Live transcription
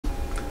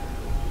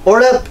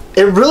Ornep,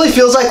 it really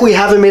feels like we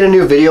haven't made a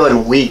new video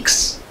in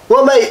weeks.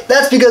 Well, mate,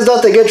 that's because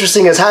nothing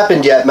interesting has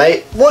happened yet,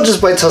 mate. We'll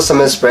just wait till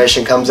some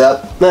inspiration comes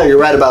up. No, you're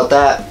right about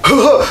that.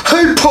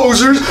 Hey,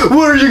 posers!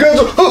 What are you guys...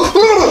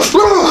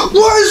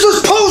 What is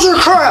this poser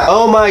crap?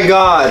 Oh my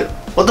god.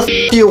 What the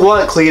f do you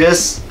want,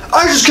 Cletus?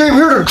 I just came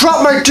here to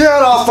drop my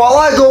dad off while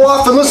I go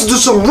off and listen to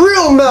some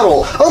real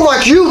metal,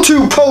 unlike you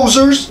two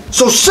posers.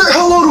 So say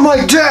hello to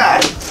my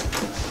dad.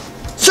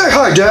 Say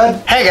hi,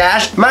 Dad. Hey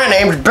guys, my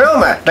name's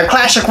Boomer, the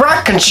classic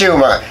rock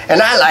consumer,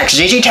 and I like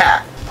ZZ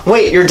Top.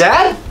 Wait, your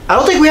dad? I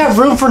don't think we have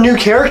room for new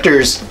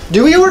characters.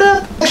 Do we,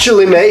 Ornep?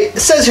 Actually, mate,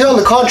 it says here on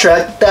the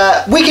contract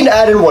that we can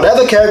add in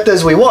whatever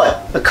characters we want.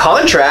 A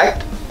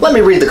contract? Let me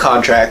read the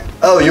contract.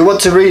 Oh, you want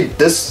to read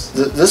this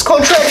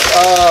contract?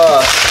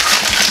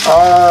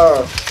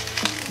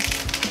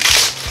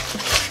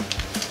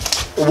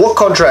 What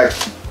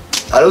contract?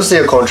 I don't see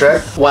a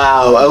contract.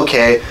 Wow,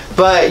 okay.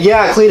 But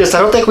yeah, Cletus, I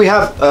don't think we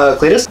have,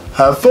 Cletus?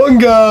 Have fun,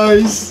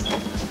 guys.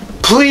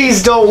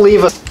 Please don't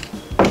leave us.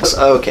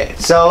 Okay,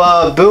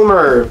 so,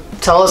 Boomer,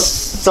 tell us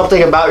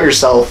something about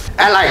yourself.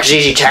 I like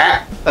ZZ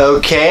Top.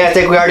 Okay, I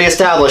think we already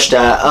established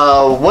that.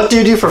 What do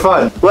you do for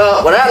fun?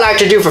 Well, what I like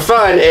to do for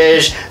fun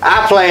is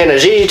I play in a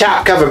ZZ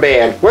Top cover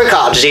band. We're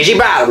called ZZ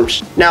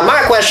Bottoms. Now,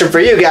 my question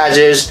for you guys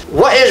is,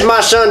 what is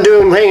my son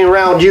doing hanging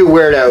around with you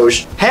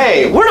weirdos?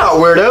 Hey, we're not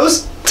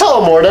weirdos.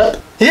 Tell him,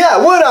 Ornep. Yeah,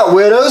 we're not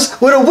weirdos.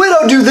 Would a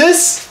widow do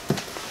this?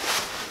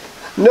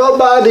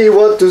 Nobody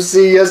want to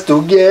see us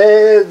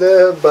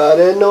together, but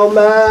it no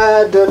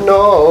matter,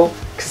 no,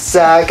 'cause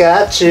I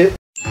got you.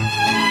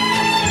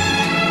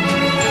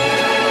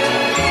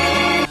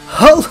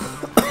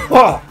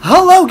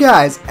 Hello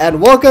guys,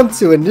 and welcome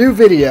to a new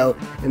video.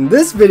 In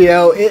this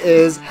video, it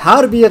is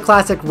how to be a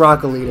classic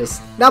rock elitist.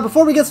 Now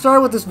before we get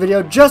started with this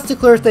video, just to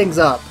clear things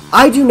up,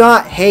 I do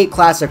not hate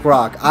classic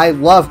rock. I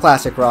love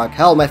classic rock.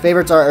 Hell, my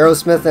favorites are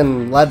Aerosmith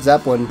and Led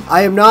Zeppelin.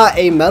 I am not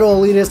a metal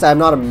elitist, I am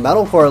not a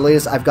metalcore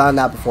elitist. I've gotten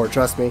that before,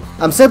 trust me.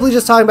 I'm simply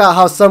just talking about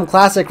how some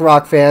classic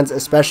rock fans,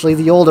 especially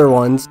the older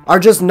ones, are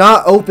just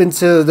not open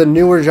to the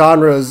newer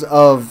genres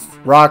of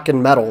rock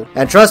and metal.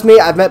 And trust me,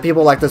 I've met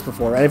people like this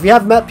before. And if you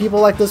have met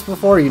people like this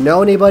before, you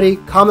know anybody,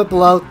 comment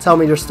below, tell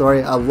me your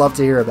story. I'd love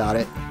to hear about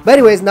it. But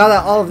anyways, now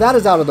that all of that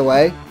is out of the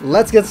way,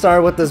 let's get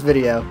started with this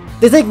video.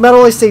 They think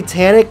metal is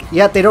satanic,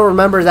 yet they don't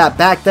remember that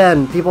back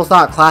then, people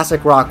thought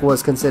classic rock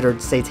was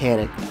considered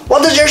satanic.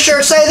 What does your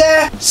shirt say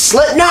there?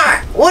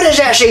 Slipknot. What is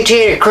that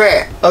satanic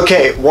crap?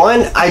 Okay,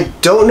 one, I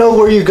don't know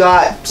where you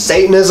got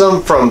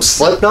Satanism from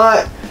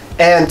Slipknot.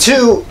 And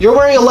two, you're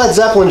wearing a Led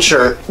Zeppelin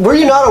shirt. Were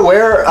you not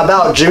aware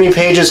about Jimmy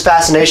Page's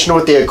fascination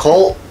with the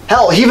occult?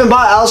 Hell, he even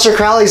bought Aleister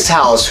Crowley's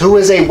house, who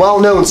is a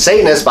well-known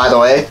Satanist, by the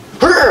way.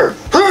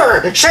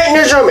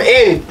 Satanism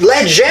and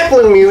Led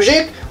Zeppelin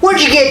music?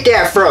 Where'd you get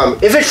that from?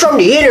 If it's from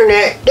the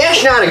internet,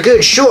 that's not a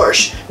good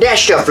source. That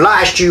stuff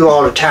lies to you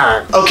all the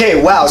time.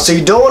 Okay, wow, so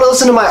you don't want to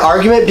listen to my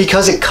argument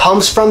because it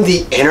comes from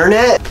the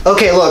internet?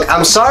 Okay, look,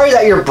 I'm sorry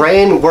that your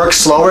brain works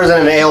slower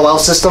than an AOL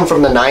system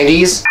from the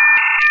 90s.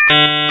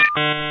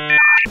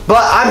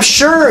 But I'm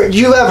sure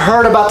you have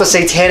heard about the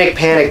satanic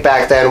panic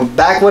back then,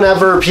 back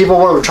whenever people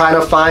were trying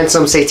to find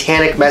some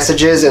satanic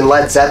messages in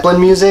Led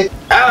Zeppelin music.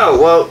 Oh,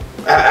 well,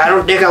 I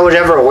don't think I was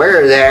ever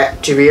aware of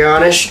that, to be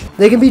honest.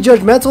 They can be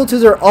judgmental to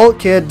their alt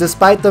kid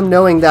despite them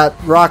knowing that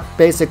rock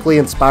basically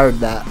inspired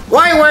that.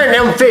 Why are you wearing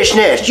them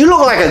fishnets? You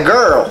look like a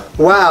girl.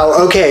 Wow,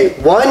 okay,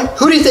 one,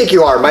 who do you think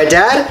you are, my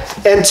dad?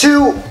 And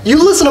two, you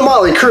listen to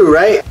Motley Crue,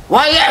 right?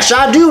 Why, yes,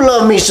 I do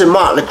love me some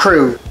Motley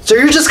Crue. So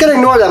you're just gonna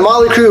ignore that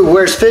Motley Crue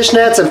wears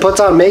fishnets and puts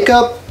on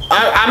makeup?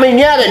 I mean,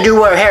 yeah, they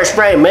do wear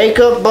hairspray and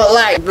makeup, but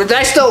like,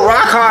 they still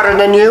rock harder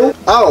than you.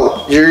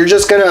 Oh, you're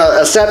just gonna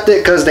accept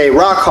it because they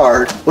rock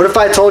hard. What if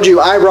I told you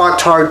I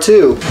rocked hard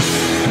too?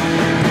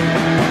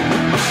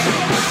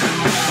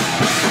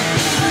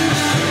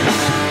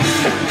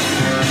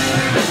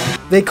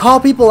 They call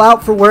people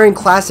out for wearing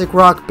classic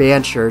rock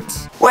band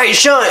shirts. Wait,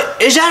 son,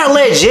 is that a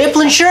Led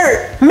Zeppelin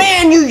shirt?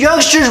 Man, you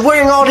youngsters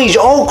wearing all these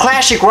old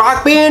classic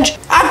rock bands?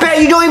 I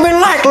bet you don't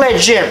even like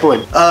Led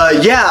Zeppelin.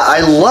 Yeah,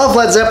 I love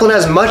Led Zeppelin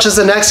as much as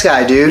the next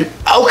guy, dude.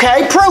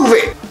 Okay, prove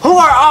it. Who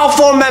are all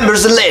four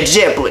members of Led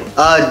Zeppelin?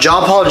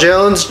 John Paul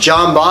Jones,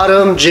 John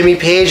Bonham, Jimmy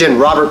Page, and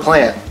Robert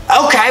Plant.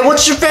 Okay,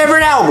 what's your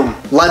favorite album?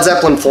 Led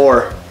Zeppelin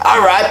 4.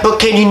 Alright, but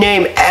can you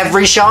name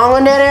every song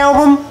on that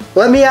album?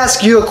 Let me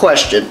ask you a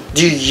question.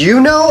 Do you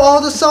know all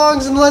the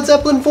songs in Led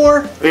Zeppelin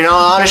 4? In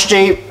all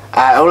honesty,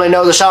 I only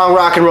know the song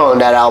Rock and Roll in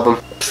that album.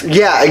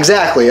 Yeah,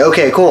 exactly.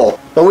 Okay, cool.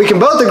 But we can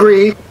both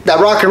agree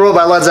that Rock and Roll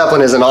by Led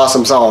Zeppelin is an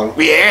awesome song.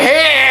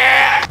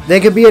 Yeah! They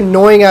could be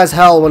annoying as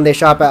hell when they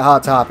shop at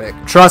Hot Topic.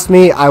 Trust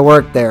me, I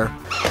worked there.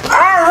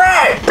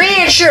 Alright,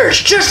 band shirts,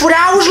 just what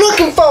I was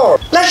looking for.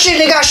 Let's see if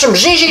they got some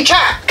ZZ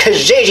Top, cause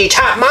ZZ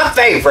Top my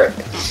favorite.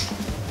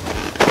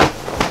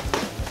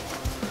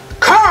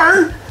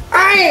 Karn?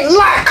 I ain't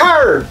like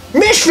Karn.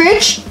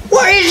 Misfits?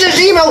 What is this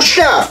emo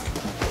stuff?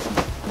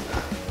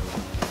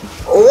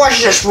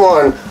 What's this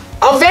one?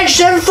 Avenged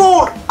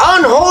Sevenfold?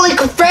 Unholy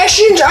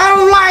Confessions? I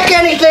don't like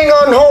anything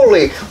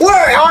unholy.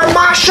 Where are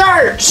my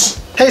shirts?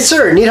 Hey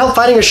sir, need help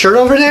finding a shirt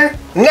over there?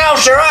 No,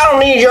 sir, I don't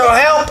need your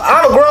help.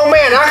 I'm a grown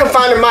man. I can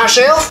find it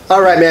myself.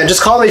 Alright man,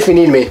 just call me if you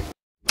need me.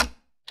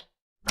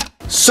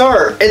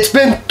 Sir, it's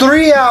been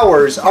 3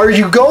 hours. Are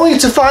you going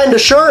to find a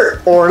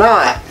shirt or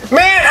not?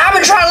 Man, I've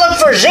been trying to look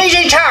for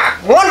ZZ Top,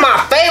 one of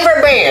my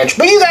favorite bands,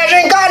 but you guys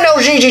ain't got no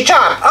ZZ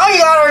Top. All you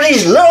got are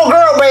these little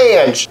girl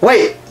bands.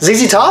 Wait,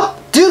 ZZ Top?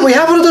 Dude, we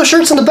have one of those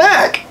shirts in the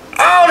back.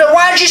 Oh, then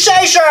why'd you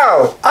say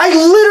so? I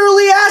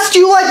literally asked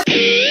you like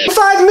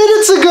 5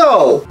 minutes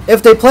ago.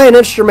 If they play an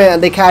instrument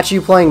and they catch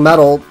you playing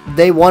metal,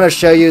 they want to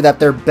show you that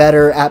they're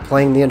better at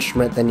playing the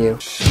instrument than you.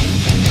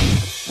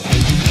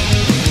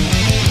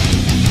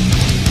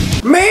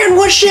 Man,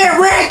 what's that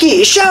racket?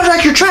 It sounds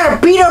like you're trying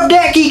to beat up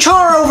that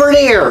guitar over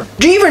there.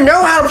 Do you even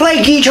know how to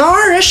play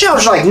guitar? That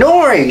sounds like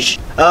noise.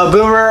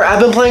 Boomer, I've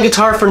been playing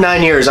guitar for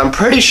 9 years. I'm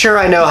pretty sure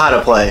I know how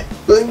to play.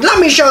 Let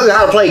me show you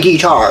how to play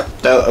guitar.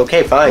 Oh,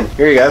 okay, fine.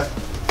 Here you go.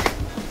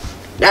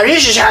 Now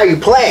this is how you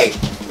play.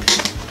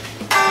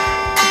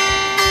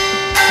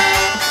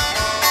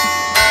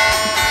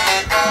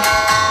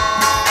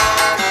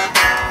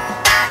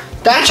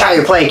 That's how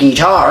you play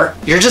guitar.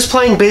 You're just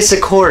playing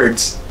basic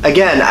chords.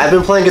 Again, I've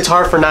been playing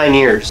guitar for 9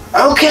 years.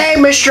 Okay,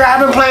 mister, I've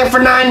been playing for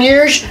 9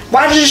 years.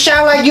 Why does it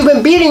sound like you've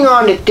been beating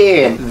on it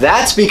then?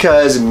 That's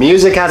because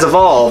music has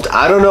evolved.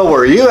 I don't know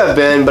where you have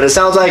been, but it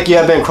sounds like you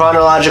have been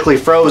chronologically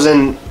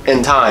frozen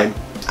in time.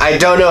 I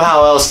don't know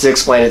how else to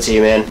explain it to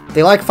you, man.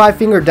 They like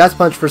 5-Finger Death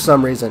Punch for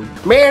some reason.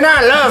 Man,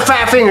 I love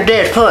 5-Finger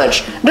Death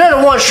Punch. They're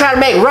the ones trying to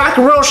make rock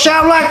and roll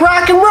sound like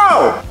rock and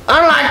roll.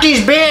 Unlike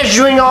these bands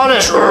doing all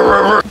this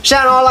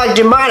sound all like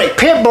demonic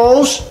pit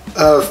bulls.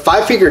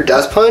 5-Finger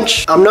Death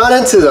Punch? I'm not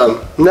into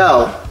them.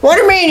 No. What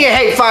do you mean you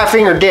hate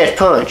 5-Finger Death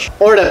Punch?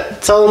 Or to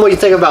tell them what you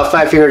think about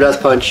 5-Finger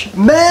Death Punch.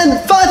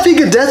 Man,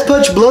 5-Finger Death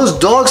Punch blows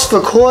dogs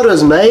for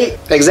quarters, mate.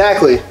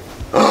 Exactly.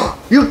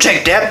 You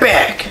take that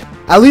back.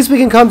 At least we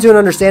can come to an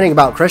understanding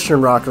about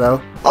Christian rock,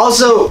 though.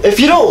 Also, if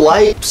you don't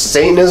like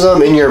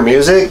Satanism in your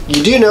music,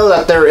 you do know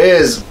that there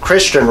is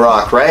Christian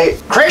rock, right?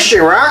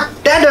 Christian rock?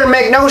 That doesn't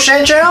make no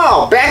sense at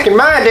all. Back in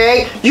my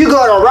day, you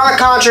go to a rock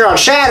concert on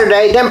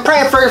Saturday, then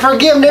pray for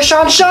forgiveness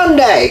on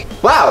Sunday.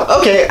 Wow,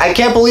 okay, I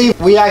can't believe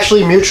we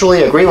actually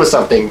mutually agree with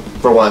something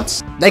for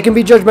once. They can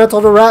be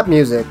judgmental to rap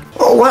music.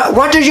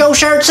 What does your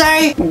shirt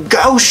say?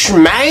 Ghost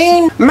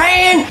man?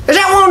 Man, is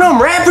that one of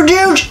them rapper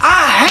dudes?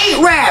 I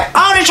hate rap.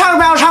 All they talk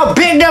about is how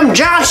big them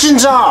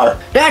Johnsons are.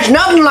 That's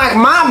nothing like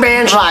my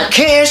bands like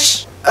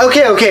Kiss.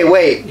 Okay,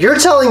 wait. You're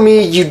telling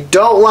me you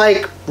don't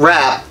like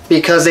rap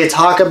because they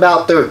talk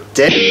about their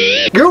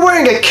dick? You're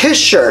wearing a Kiss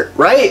shirt,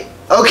 right?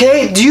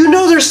 Okay, do you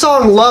know their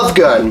song Love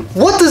Gun?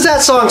 What does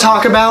that song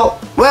talk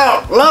about?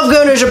 Well, Love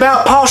Gun is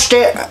about Paul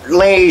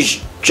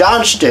Stanley's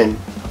Johnston.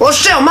 Well,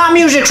 still, my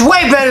music's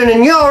way better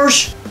than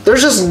yours.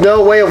 There's just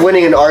no way of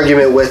winning an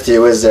argument with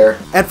you, is there?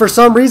 And for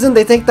some reason,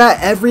 they think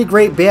that every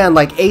great band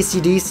like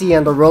AC/DC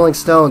and the Rolling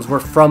Stones were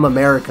from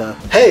America.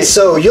 Hey,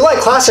 so you like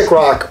classic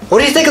rock. What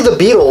do you think of the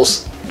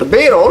Beatles? The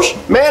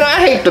Beatles? Man,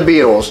 I hate the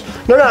Beatles.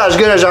 They're not as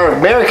good as our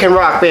American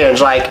rock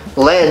bands like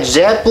Led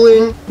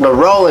Zeppelin, the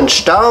Rolling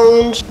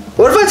Stones.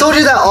 What if I told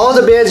you that all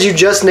the bands you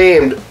just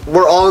named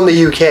were all in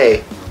the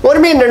UK? What do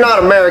you mean they're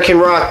not American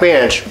rock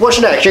bands? What's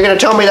next? You're gonna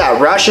tell me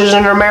that Rush is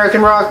an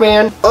American rock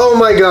band? Oh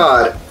my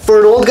god.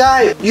 For an old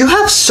guy, you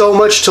have so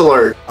much to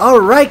learn.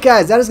 Alright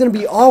guys, that is going to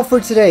be all for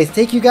today.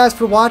 Thank you guys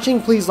for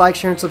watching. Please like,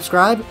 share, and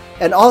subscribe.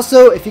 And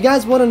also, if you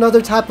guys want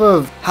another type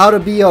of how to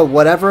be a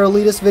whatever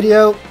elitist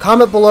video,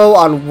 comment below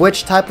on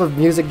which type of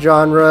music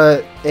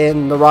genre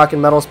in the rock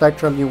and metal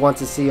spectrum you want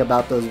to see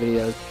about those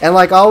videos. And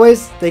like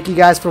always, thank you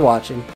guys for watching.